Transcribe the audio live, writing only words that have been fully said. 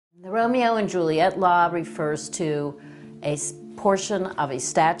The Romeo and Juliet Law refers to a portion of a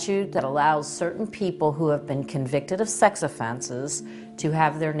statute that allows certain people who have been convicted of sex offenses to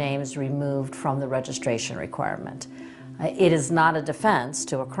have their names removed from the registration requirement. It is not a defense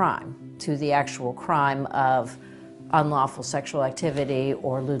to a crime, to the actual crime of unlawful sexual activity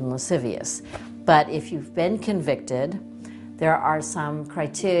or lewd and lascivious. But if you've been convicted, there are some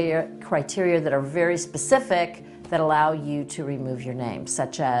criteria that are very specific that allow you to remove your name,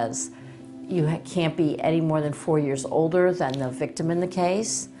 such as you can't be any more than 4 years older than the victim in the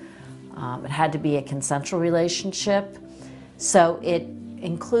case. It had to be a consensual relationship. So it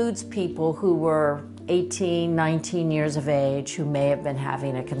includes people who were 18, 19 years of age who may have been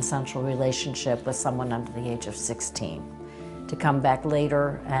having a consensual relationship with someone under the age of 16, to come back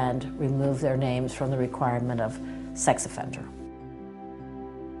later and remove their names from the requirement of sex offender.